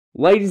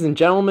Ladies and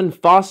gentlemen,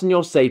 fasten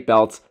your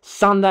seatbelts.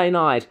 Sunday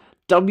night,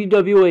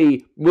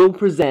 WWE will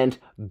present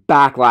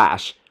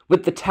Backlash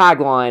with the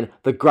tagline,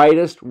 the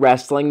greatest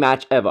wrestling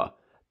match ever.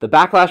 The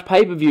Backlash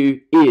Pay Per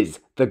View is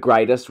the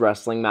greatest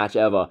wrestling match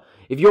ever.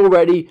 If you're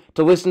ready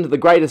to listen to the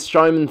Greatest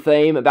Showman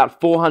theme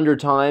about 400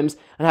 times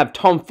and have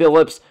Tom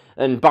Phillips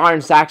and Byron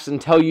Saxton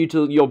tell you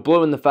till you're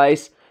blue in the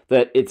face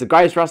that it's the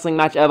greatest wrestling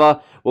match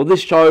ever, well,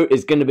 this show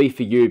is going to be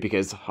for you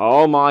because,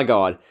 oh my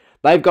god,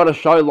 they've got a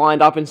show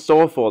lined up in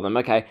store for them.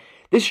 Okay,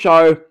 this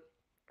show,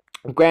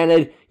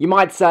 granted, you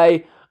might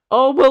say,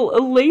 oh, well,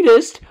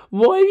 elitist,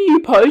 why do you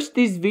post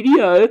this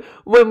video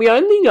when we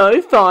only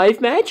know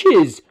 5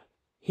 matches?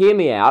 Hear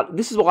me out.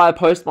 This is why I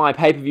post my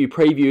pay-per-view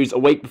previews a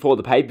week before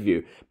the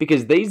pay-per-view,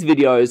 because these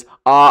videos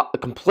are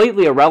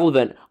completely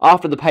irrelevant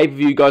after the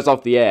pay-per-view goes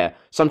off the air.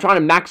 So I'm trying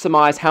to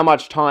maximize how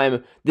much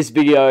time this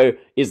video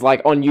is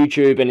like on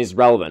YouTube and is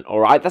relevant,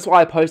 alright? That's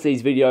why I post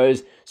these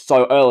videos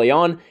so early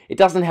on. It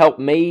doesn't help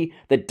me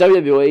that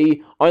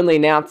WWE only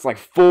announced like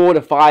 4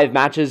 to 5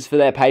 matches for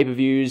their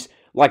pay-per-views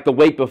like the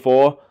week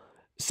before.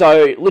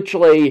 So,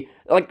 literally,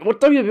 like, what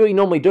WWE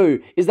normally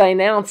do is they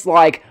announce,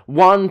 like,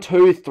 1,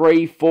 2,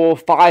 3, 4,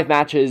 5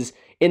 matches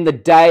in the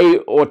day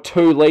or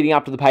 2 leading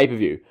up to the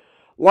pay-per-view.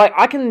 Like,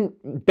 I can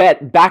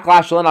bet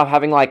Backlash will end up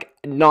having, like,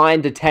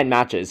 9 to 10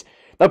 matches.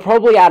 They'll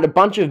probably add a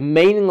bunch of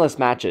meaningless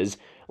matches.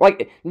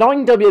 Like,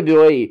 knowing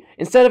WWE,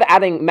 instead of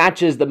adding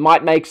matches that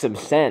might make some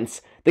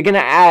sense, they're gonna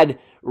add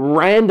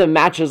random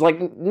matches.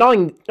 Like,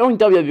 knowing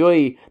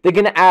WWE, they're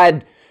gonna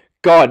add,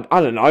 God, I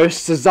don't know,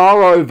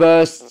 Cesaro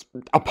versus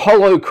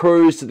Apollo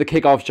Crews to the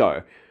kickoff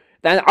show.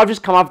 Then I've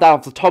just come up with that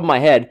off the top of my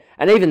head,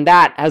 and even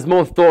that has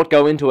more thought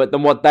go into it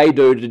than what they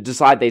do to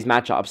decide these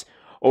matchups.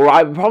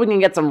 Alright, we're probably going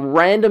to get some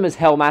random as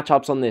hell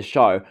matchups on this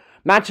show.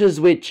 Matches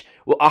which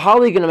are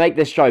hardly going to make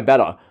this show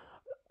better.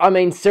 I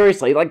mean,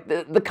 seriously, like,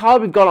 the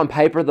card we've got on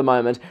paper at the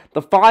moment,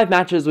 the 5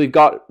 matches we've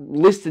got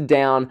listed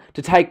down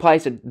to take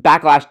place at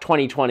Backlash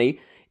 2020,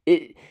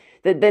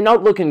 they're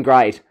not looking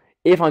great,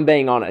 if I'm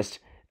being honest.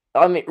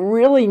 I mean,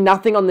 really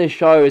nothing on this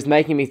show is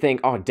making me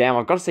think, oh damn,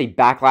 I've got to see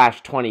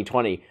Backlash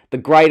 2020, the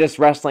greatest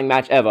wrestling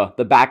match ever,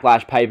 the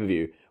Backlash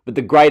pay-per-view, with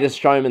the Greatest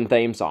Showman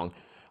theme song.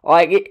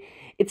 Like,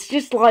 it's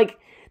just like,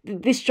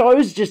 this show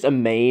is just a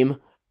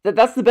meme.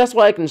 That's the best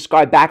way I can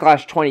describe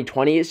Backlash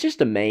 2020, it's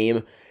just a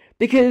meme.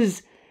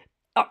 Because,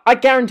 I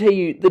guarantee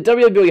you, the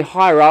WWE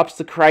higher-ups,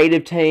 the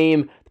creative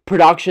team, the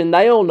production,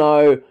 they all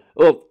know,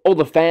 all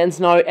the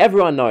fans know,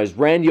 everyone knows,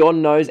 Randy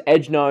Orton knows,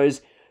 Edge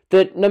knows,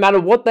 that no matter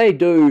what they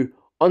do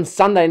on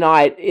Sunday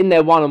night in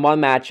their one-on-one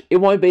match, it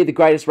won't be the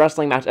greatest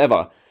wrestling match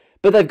ever.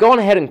 But they've gone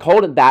ahead and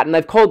called it that, and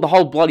they've called the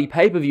whole bloody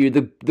pay-per-view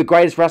the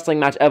greatest wrestling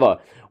match ever,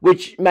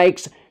 which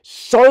makes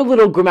so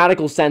little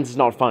grammatical sense it's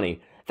not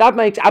funny. That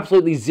makes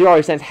absolutely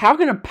 0 sense. How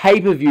can a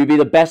pay-per-view be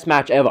the best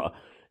match ever?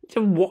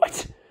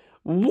 What?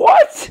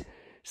 What?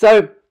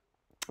 So,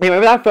 anyway,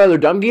 without further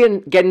ado, I'm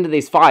going to get into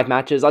these 5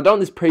 matches. I don't want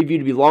this preview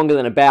to be longer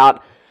than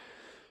about,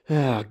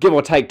 give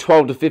or take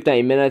 12 to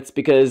 15 minutes,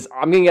 because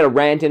I'm going to get a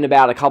rant in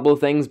about a couple of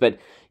things, but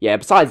yeah,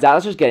 besides that,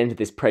 let's just get into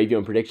this preview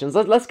and predictions.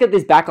 Let's get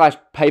this Backlash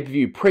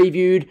pay-per-view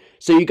previewed,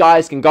 so you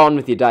guys can go on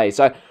with your day.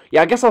 So,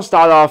 yeah, I guess I'll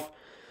start off,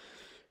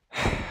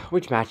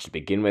 which match to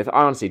begin with?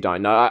 I honestly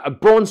don't know.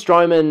 Braun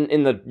Strowman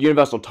in the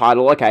Universal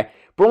title, okay.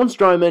 Braun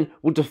Strowman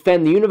will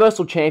defend the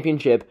Universal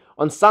Championship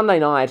on Sunday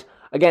night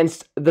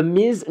against The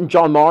Miz and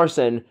John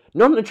Morrison,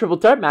 not in a triple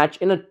threat match,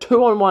 in a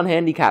 2-on-1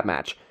 handicap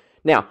match.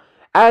 Now,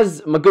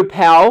 as my good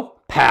pal,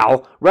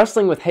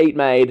 Wrestling with Heat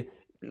made,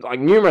 like,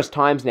 numerous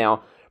times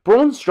now,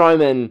 Braun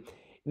Strowman,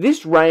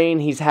 this reign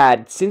he's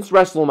had since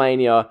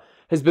WrestleMania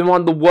has been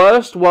one of the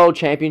worst World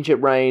Championship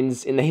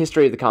reigns in the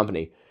history of the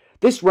company.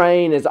 This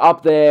reign is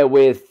up there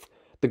with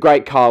the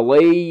Great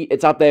Khali,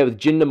 it's up there with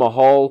Jinder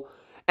Mahal,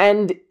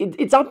 and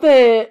it's up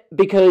there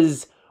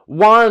because,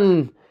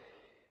 one,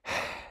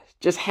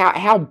 just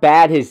how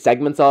bad his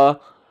segments are.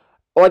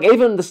 Like,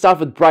 even the stuff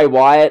with Bray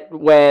Wyatt,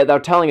 where they're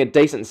telling a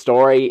decent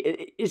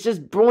story, it's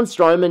just Braun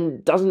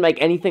Strowman doesn't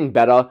make anything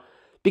better.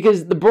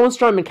 Because the Braun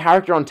Strowman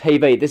character on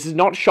TV, this is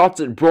not shots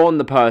at Braun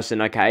the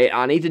person, okay?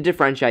 I need to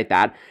differentiate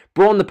that.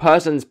 Braun the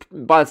person's,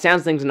 by the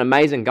sounds of things, an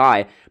amazing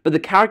guy. But the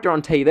character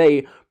on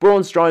TV,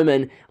 Braun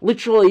Strowman,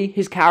 literally,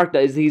 his character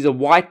is he's a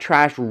white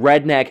trash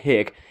redneck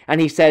hick.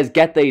 And he says,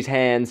 get these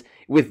hands,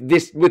 with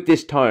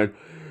this tone.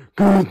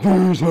 Get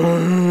these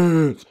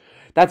hands!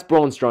 That's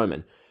Braun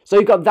Strowman. So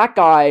you've got that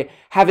guy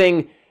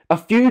having a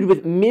feud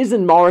with Miz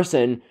and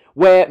Morrison,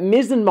 where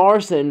Miz and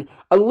Morrison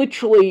are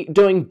literally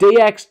doing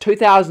DX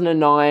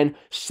 2009,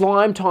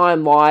 Slime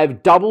Time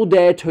Live, Double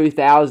Dare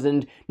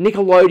 2000,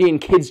 Nickelodeon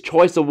Kids'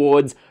 Choice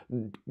Awards,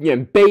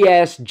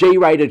 BS,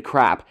 G-rated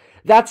crap.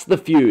 That's the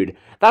feud.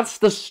 That's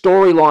the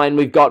storyline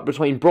we've got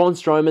between Braun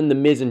Strowman, The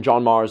Miz, and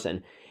John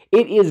Morrison.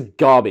 It is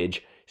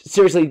garbage.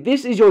 Seriously,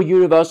 this is your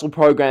Universal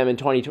program in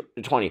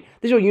 2020. This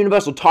is your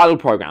Universal title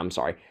program,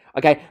 sorry.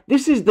 Okay,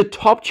 this is the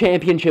top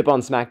championship on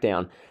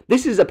SmackDown.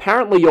 This is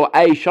apparently your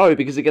A show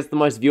because it gets the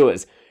most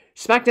viewers.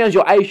 SmackDown's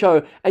your A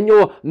show, and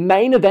your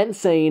main event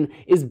scene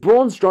is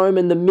Braun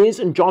Strowman, The Miz,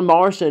 and John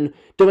Morrison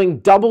doing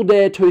Double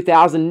Dare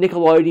 2000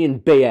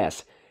 Nickelodeon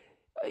BS.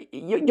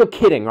 You're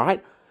kidding,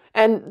 right?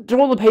 And to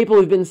all the people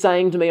who've been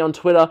saying to me on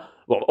Twitter,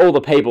 well, all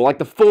the people, like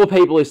the 4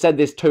 people who said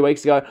this 2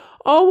 weeks ago,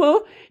 oh,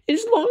 well,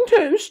 it's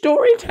long-term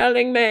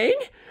storytelling, man.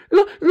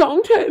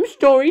 Long-term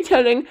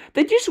storytelling.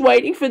 They're just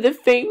waiting for the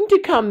Fiend to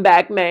come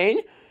back, man.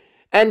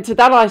 And to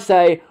that I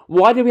say,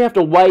 why do we have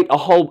to wait a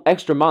whole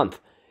extra month?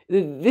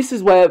 This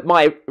is where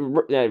my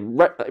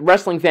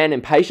wrestling fan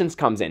impatience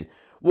comes in.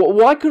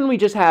 Why couldn't we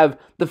just have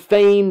The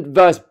Fiend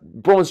versus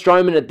Braun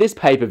Strowman at this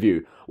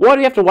pay-per-view? Why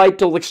do you have to wait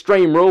till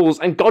Extreme Rules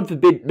and, God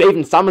forbid,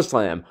 even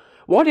SummerSlam?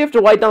 Why do you have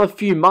to wait another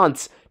few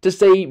months to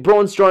see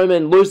Braun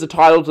Strowman lose the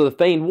title to The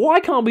Fiend? Why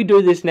can't we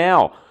do this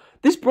now?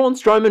 This Braun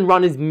Strowman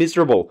run is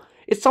miserable.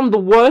 It's some of the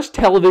worst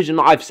television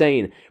I've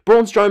seen.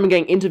 Braun Strowman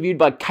getting interviewed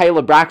by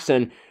Kayla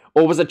Braxton,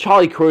 or was it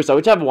Charlie Caruso,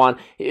 whichever one.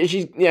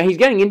 He's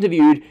getting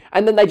interviewed,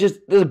 and then there's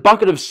a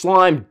bucket of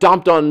slime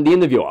dumped on the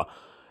interviewer.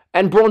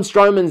 And Braun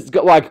Strowman's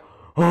got like,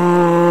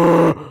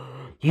 oh,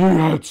 you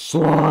had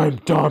slime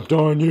dumped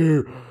on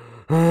you.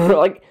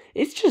 Like,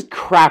 it's just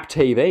crap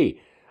TV.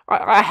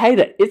 I hate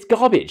it. It's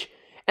garbage.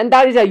 And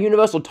that is our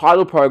Universal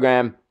title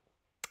program.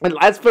 And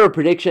as for a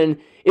prediction,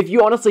 if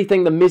you honestly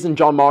think The Miz and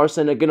John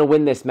Morrison are going to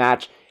win this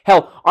match,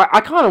 hell,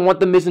 I kind of want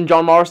The Miz and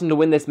John Morrison to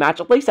win this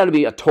match. At least that'd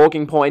be a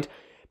talking point.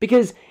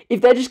 Because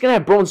if they're just going to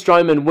have Braun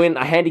Strowman win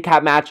a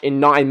handicap match in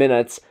 9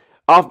 minutes,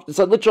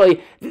 so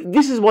literally,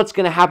 this is what's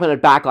going to happen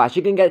at Backlash.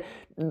 You can get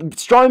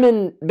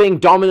Strowman being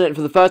dominant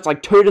for the first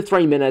 2 to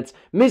 3 minutes.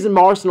 Miz and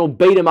Morrison will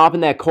beat him up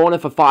in their corner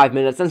for 5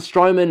 minutes. Then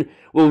Strowman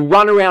will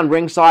run around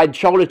ringside,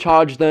 shoulder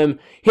charge them,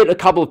 hit a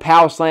couple of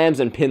power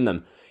slams, and pin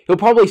them. He'll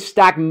probably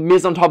stack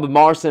Miz on top of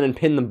Morrison and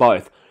pin them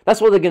both.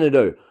 That's what they're going to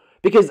do.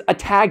 Because a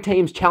tag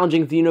team's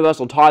challenging for the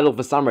Universal title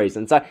for some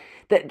reason. So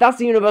that's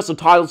the Universal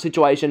title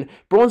situation.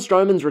 Braun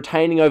Strowman's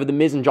retaining over The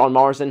Miz and John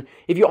Morrison.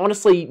 If you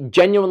honestly,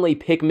 genuinely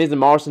pick Miz and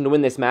Morrison to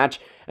win this match,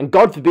 and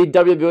God forbid,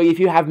 WWE, if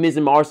you have Miz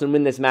and Morrison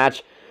win this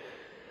match,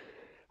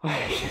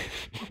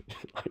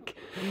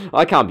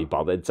 I can't be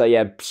bothered. So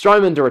yeah,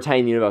 Strowman to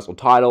retain the Universal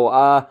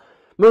title.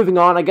 Moving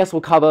on, I guess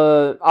we'll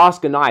cover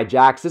Asuka Nia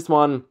Jax. This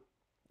one,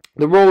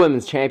 the Raw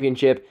Women's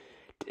Championship.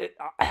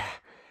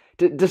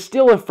 To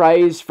steal a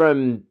phrase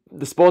from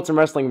the Sports and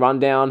Wrestling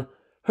Rundown,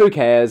 who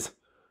cares?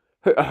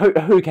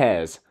 Who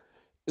cares?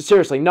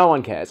 Seriously, no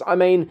one cares. I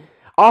mean,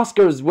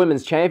 Asuka as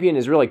women's champion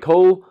is really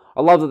cool.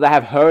 I love that they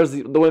have her as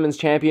the women's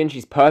champion.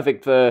 She's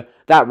perfect for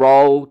that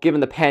role,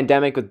 given the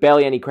pandemic with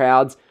barely any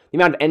crowds. The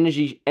amount of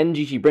energy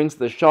she brings to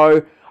the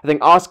show. I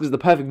think Asuka's the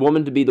perfect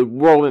woman to be the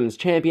Raw Women's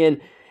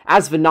Champion.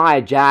 As for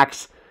Nia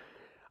Jax,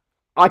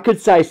 I could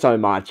say so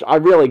much. I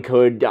really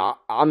could.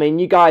 I mean,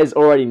 you guys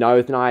already know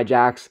with Nia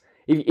Jax.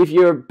 If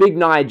you're a big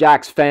Nia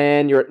Jax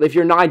fan, if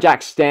you're a Nia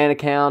Jax stan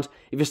account,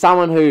 if you're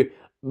someone who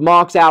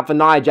marks out for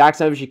Nia Jax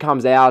whenever she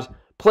comes out,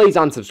 please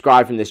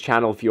unsubscribe from this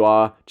channel if you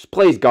are. Just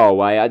please go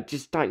away. I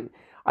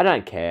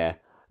don't care.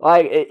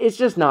 Like, it's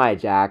just Nia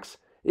Jax.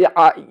 Yeah,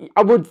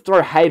 I would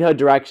throw hate in her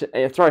direction,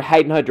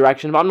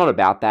 but I'm not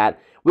about that.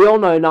 We all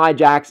know Nia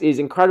Jax is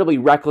incredibly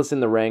reckless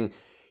in the ring.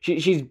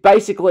 She's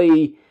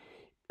basically,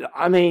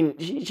 I mean,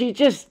 she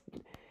just,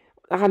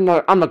 I'm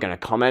not going to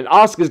comment.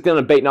 Asuka's going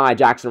to beat Nia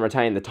Jax and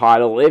retain the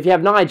title. If you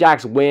have Nia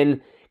Jax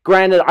win,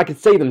 granted, I could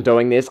see them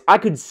doing this. I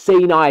could see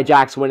Nia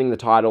Jax winning the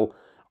title.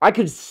 I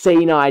could see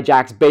Nia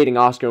Jax beating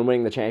Asuka and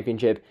winning the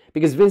championship,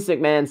 because Vince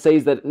McMahon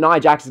sees that Nia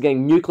Jax is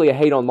getting nuclear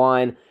heat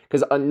online,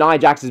 because Nia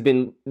Jax has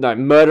been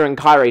murdering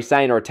Kairi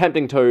Sane, or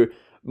attempting to,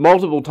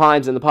 multiple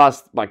times in the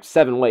past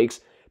 7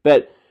 weeks.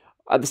 But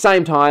at the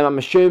same time, I'm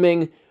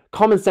assuming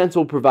common sense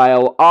will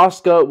prevail.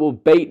 Asuka will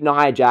beat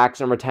Nia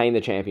Jax and retain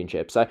the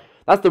championship. So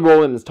that's the Raw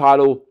Women's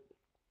title.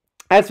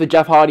 As for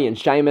Jeff Hardy and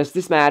Sheamus,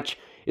 this match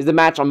is the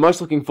match I'm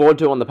most looking forward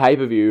to on the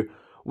pay-per-view,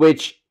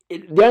 which,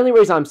 the only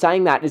reason I'm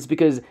saying that is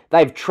because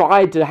they've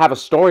tried to have a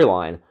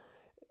storyline.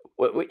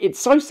 It's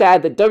so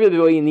sad that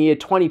WWE in the year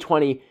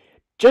 2020,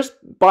 just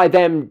by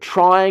them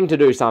trying to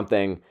do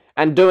something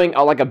and doing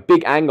a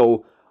big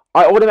angle,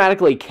 I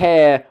automatically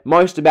care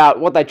most about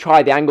what they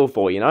tried the angle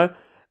for, you know?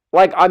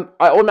 I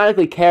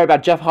automatically care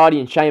about Jeff Hardy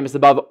and Sheamus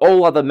above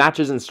all other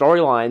matches and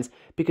storylines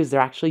because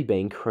they're actually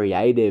being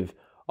creative.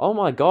 Oh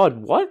my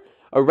god, what?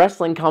 A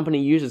wrestling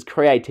company uses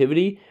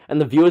creativity and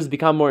the viewers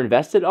become more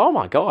invested? Oh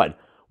my god.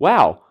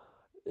 Wow.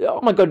 Oh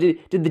my god,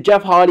 did the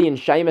Jeff Hardy and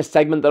Sheamus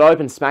segment that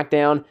opened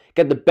SmackDown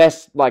get the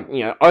best,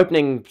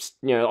 opening,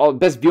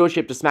 best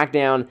viewership to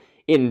SmackDown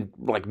in,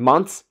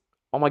 months?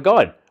 Oh my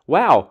god.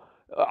 Wow.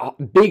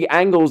 Big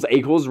angles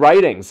equals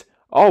ratings.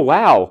 Oh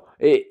wow.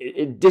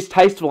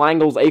 Distasteful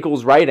angles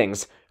equals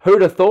ratings.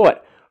 Who'd have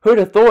thought? Who'd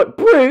have thought?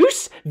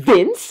 Bruce?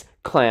 Vince?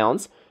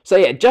 Clowns. So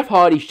yeah, Jeff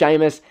Hardy,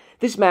 Sheamus.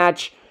 This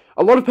match,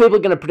 a lot of people are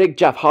going to predict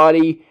Jeff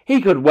Hardy.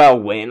 He could well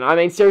win. I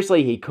mean,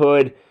 seriously, he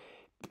could.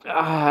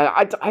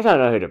 I don't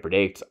know who to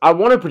predict. I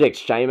want to predict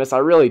Sheamus, I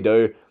really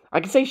do. I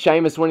can see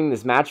Sheamus winning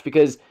this match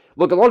because,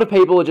 look, a lot of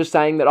people are just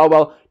saying that, oh,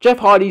 well, Jeff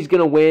Hardy's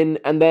going to win,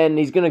 and then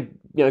he's going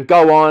to,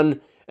 go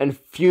on and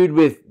feud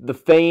with The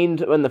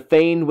Fiend when The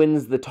Fiend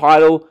wins the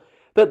title.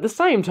 But at the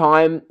same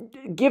time,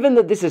 given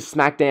that this is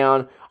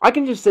SmackDown, I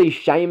can just see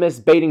Sheamus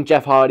beating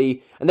Jeff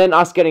Hardy, and then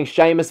us getting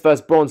Sheamus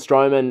versus Braun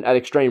Strowman at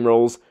Extreme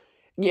Rules.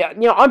 Yeah,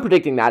 I'm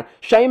predicting that.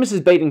 Sheamus is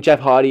beating Jeff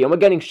Hardy, and we're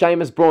getting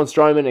Sheamus, Braun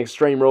Strowman, at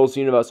Extreme Rules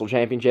Universal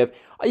Championship.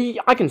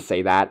 I can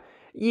see that.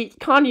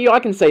 Can't you? I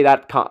can see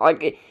that.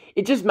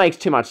 It just makes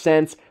too much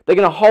sense. They're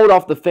going to hold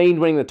off The Fiend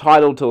winning the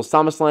title till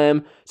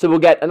SummerSlam, so we'll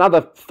get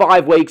another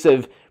 5 weeks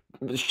of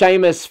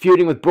Sheamus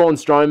feuding with Braun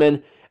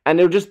Strowman, and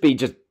it'll just be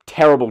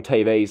terrible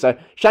TV. So,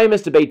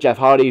 Sheamus to beat Jeff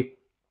Hardy.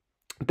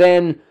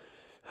 Then,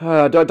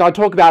 do I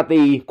talk about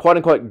the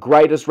quote-unquote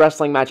greatest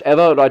wrestling match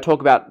ever, or do I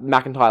talk about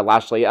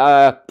McIntyre-Lashley?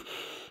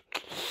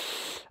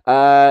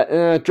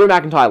 Drew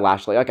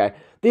McIntyre-Lashley, okay.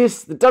 The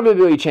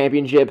WWE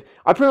Championship,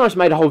 I pretty much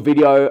made a whole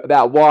video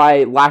about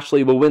why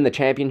Lashley will win the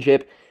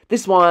championship.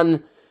 This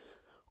one,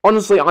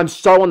 honestly, I'm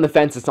so on the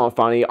fence it's not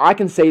funny. I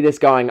can see this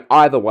going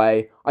either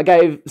way. I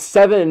gave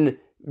 7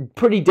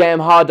 pretty damn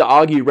hard to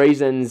argue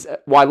reasons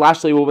why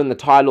Lashley will win the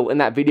title in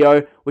that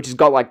video, which has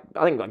got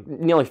I think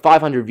nearly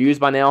 500 views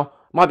by now.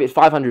 Might be at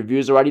 500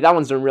 views already. That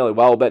one's doing really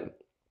well, but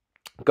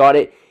got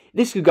it.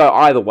 This could go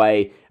either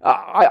way.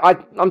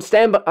 I'm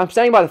standing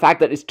by the fact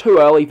that it's too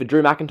early for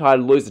Drew McIntyre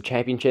to lose the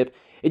championship.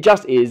 It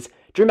just is.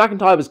 Drew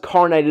McIntyre was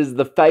coronated as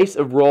the face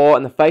of Raw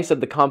and the face of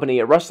the company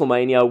at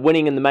WrestleMania,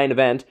 winning in the main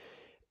event,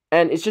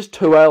 and it's just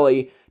too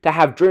early to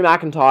have Drew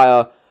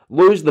McIntyre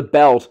lose the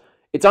belt.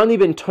 It's only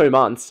been 2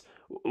 months.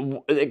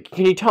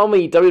 Can you tell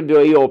me,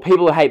 WWE or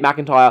people who hate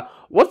McIntyre,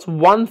 what's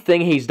one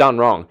thing he's done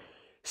wrong?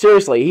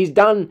 Seriously, he's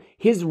done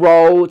his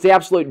role. It's the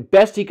absolute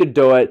best he could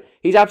do it.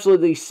 He's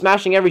absolutely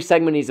smashing every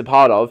segment he's a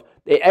part of.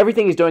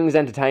 Everything he's doing is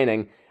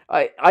entertaining.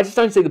 I just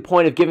don't see the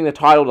point of giving the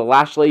title to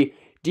Lashley.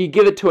 Do you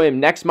give it to him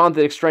next month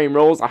at Extreme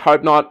Rules? I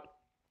hope not.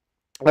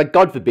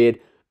 God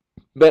forbid.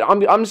 But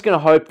I'm just going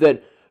to hope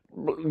that,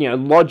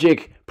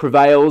 logic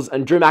prevails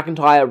and Drew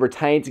McIntyre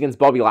retains against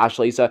Bobby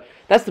Lashley. So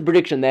that's the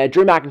prediction there.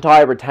 Drew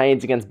McIntyre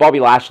retains against Bobby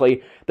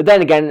Lashley. But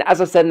then again, as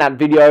I said in that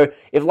video,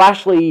 if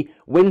Lashley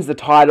wins the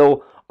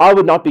title, I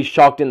would not be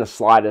shocked in the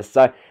slightest.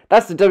 So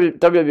that's the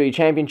WWE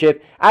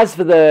Championship. As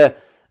for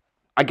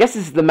I guess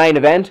this is the main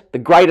event, the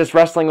greatest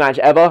wrestling match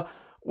ever,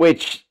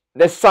 which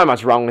there's so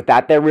much wrong with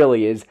that. There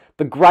really is.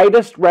 The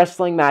greatest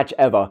wrestling match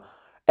ever.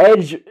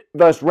 Edge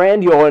versus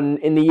Randy Orton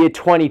in the year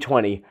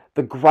 2020.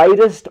 The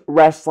greatest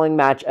wrestling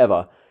match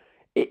ever.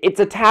 It's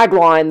a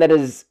tagline that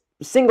has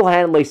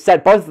single-handedly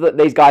set both of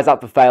these guys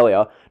up for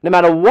failure. No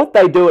matter what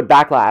they do at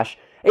Backlash,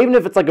 even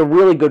if it's a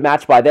really good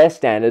match by their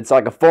standards,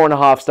 like a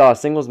 4.5-star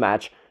singles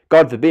match,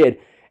 God forbid,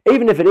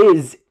 even if it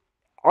is,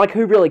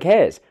 who really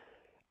cares?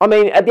 I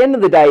mean, at the end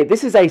of the day,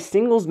 this is a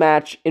singles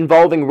match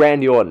involving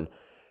Randy Orton.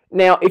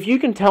 Now, if you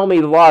can tell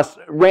me the last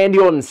Randy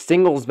Orton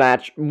singles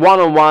match,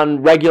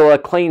 one-on-one, regular,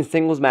 clean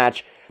singles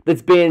match,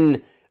 that's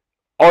been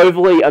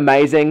overly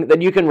amazing,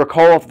 that you can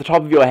recall off the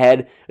top of your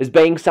head as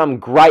being some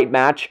great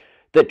match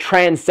that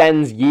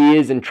transcends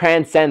years and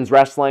transcends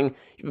wrestling,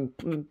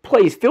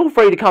 please feel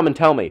free to come and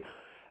tell me.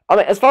 I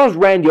mean, as far as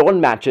Randy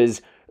Orton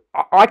matches,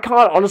 I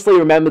can't honestly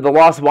remember the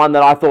last one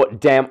that I thought,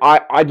 damn,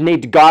 I'd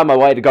need to go out of my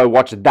way to go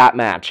watch that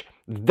match.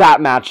 That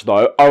match,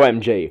 though,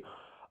 OMG.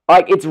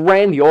 It's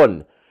Randy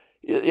Orton.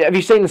 Have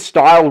you seen the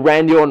style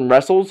Randy Orton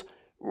wrestles?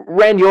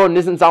 Randy Orton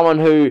isn't someone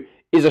who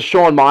is a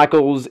Shawn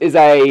Michaels, who's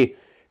a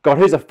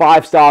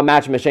 5-star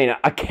match machine,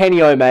 a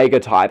Kenny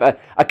Omega type,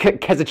 a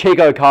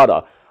Kazuchika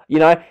Okada.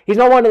 He's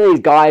not one of these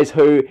guys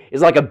who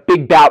is like a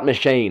big bout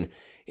machine.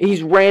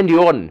 He's Randy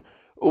Orton.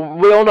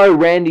 We all know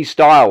Randy's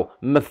style,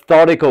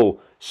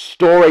 methodical,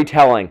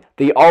 storytelling,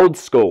 the old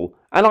school,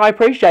 and I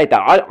appreciate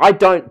that. I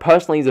don't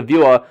personally, as a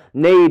viewer,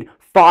 need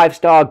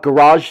 5-star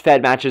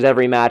garage-fed matches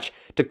every match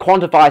to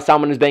quantify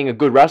someone as being a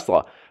good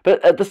wrestler.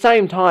 But at the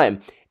same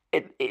time,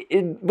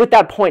 with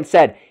that point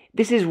said,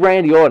 this is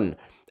Randy Orton.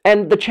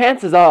 And the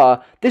chances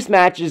are, this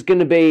match is going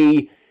to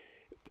be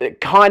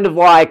kind of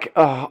like,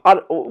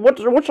 what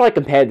should I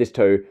compare this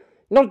to?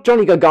 Not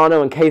Johnny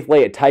Gargano and Keith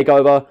Lee at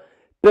TakeOver,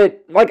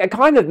 but a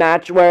kind of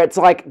match where it's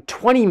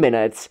 20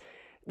 minutes.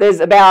 There's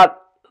about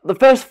the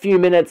first few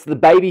minutes, the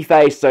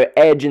babyface, so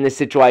Edge in this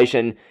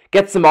situation,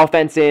 gets some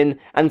offense in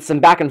and some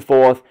back and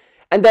forth.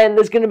 And then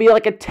there's going to be a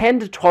 10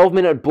 to 12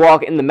 minute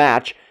block in the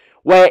match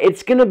where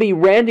it's going to be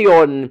Randy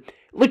Orton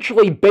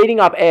literally beating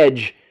up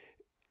Edge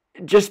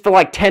just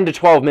for 10 to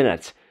 12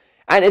 minutes.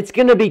 And it's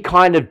going to be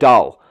kind of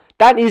dull.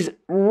 That is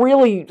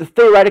really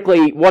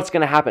theoretically what's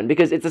going to happen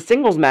because it's a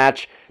singles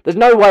match. There's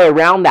no way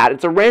around that.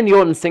 It's a Randy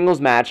Orton singles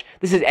match.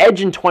 This is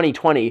Edge in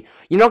 2020.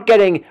 You're not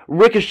getting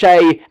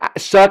Ricochet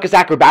circus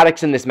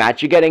acrobatics in this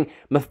match. You're getting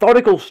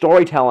methodical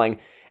storytelling.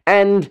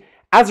 And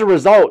as a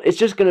result, it's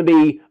just going to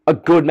be a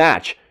good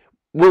match.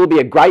 Will it be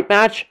a great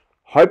match?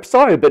 Hope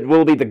so. But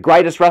will it be the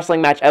greatest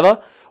wrestling match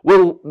ever?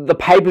 Will the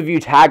pay-per-view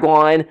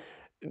tagline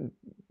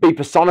be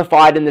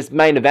personified in this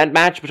main event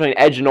match between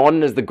Edge and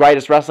Orton as the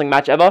greatest wrestling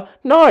match ever?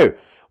 No.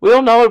 We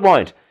all know it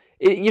won't.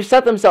 You've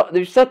set them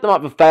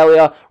up for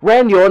failure.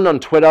 Randy Orton on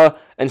Twitter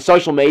and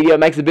social media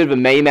makes a bit of a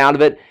meme out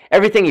of it.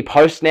 Everything he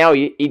posts now,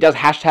 he does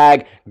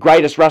hashtag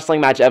greatest wrestling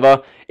match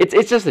ever.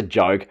 It's just a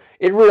joke.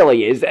 It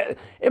really is.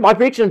 My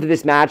prediction for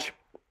this match,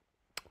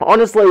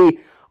 honestly,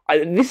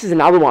 this is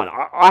another one.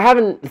 I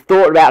haven't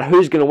thought about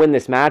who's going to win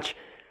this match.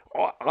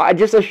 I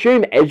just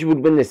assume Edge would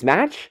win this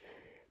match.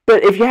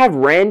 But if you have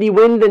Randy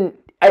win, then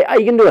are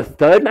you going to do a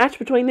third match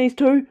between these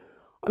two?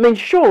 I mean,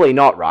 surely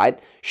not, right?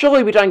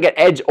 Surely we don't get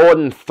Edge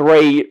Orton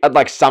 3 at,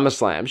 like,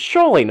 SummerSlam.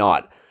 Surely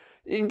not.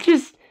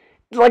 Just,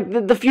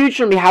 like, the feud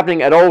shouldn't be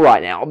happening at all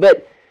right now.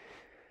 But,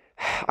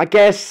 I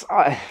guess,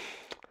 I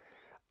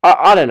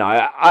don't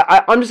know.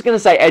 I'm just going to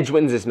say Edge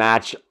wins this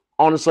match,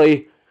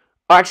 honestly.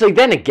 Actually,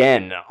 then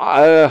again,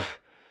 I'm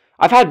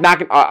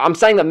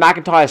saying that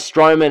McIntyre,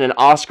 Strowman, and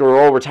Asuka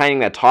are all retaining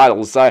their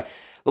titles, so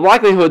the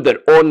likelihood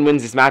that Orton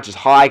wins this match is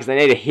high because they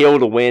need a heel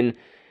to win.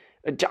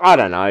 I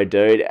don't know,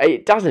 dude.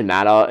 It doesn't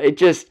matter. It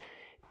just...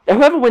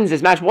 Whoever wins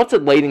this match, what's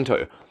it leading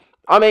to?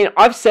 I mean,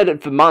 I've said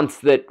it for months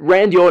that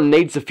Randy Orton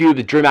needs to feud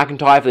with Drew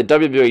McIntyre for the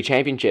WWE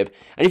Championship.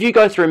 And if you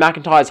go through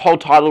McIntyre's whole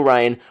title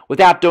reign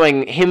without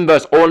doing him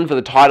versus Orton for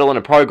the title in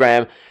a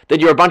program,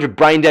 then you're a bunch of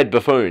brain-dead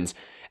buffoons.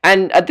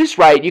 And at this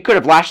rate, you could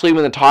have Lashley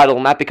win the title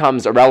and that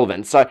becomes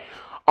irrelevant. So,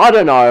 I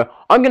don't know.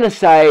 I'm going to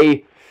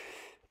say...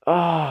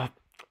 Edge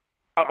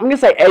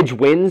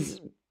wins,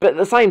 but at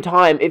the same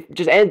time, if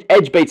just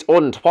Edge beats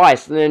Orton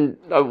twice, then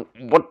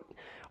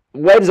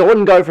where does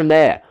Orton go from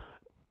there?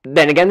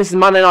 Then again, this is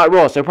Monday Night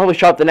Raw, so he'll probably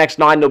show up the next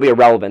night and it'll be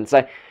irrelevant.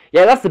 So,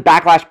 yeah, that's the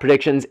Backlash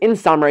predictions. In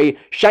summary,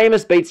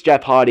 Sheamus beats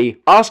Jeff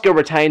Hardy, Asuka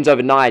retains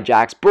over Nia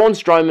Jax, Braun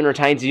Strowman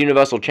retains the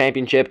Universal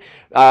Championship,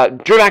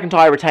 Drew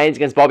McIntyre retains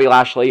against Bobby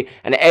Lashley,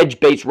 and Edge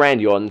beats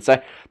Randy Orton.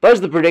 So, those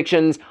are the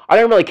predictions. I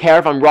don't really care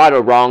if I'm right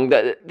or wrong.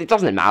 It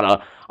doesn't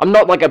matter. I'm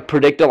not like a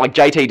predictor like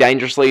JT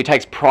Dangerously who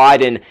takes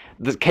pride in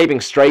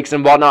keeping streaks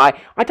and whatnot.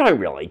 I don't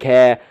really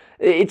care.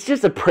 It's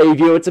just a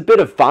preview. It's a bit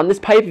of fun. This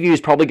pay-per-view is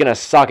probably going to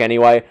suck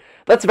anyway.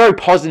 That's a very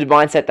positive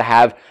mindset to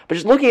have. But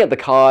just looking at the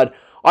card,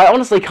 I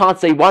honestly can't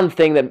see one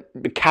thing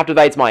that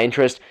captivates my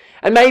interest.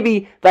 And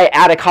maybe they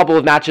add a couple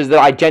of matches that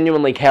I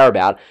genuinely care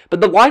about.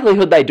 But the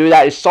likelihood they do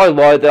that is so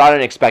low that I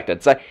don't expect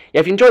it. So, yeah,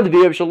 if you enjoyed the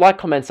video, be sure to like,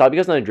 comment, sub. You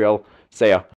guys know the drill. See ya.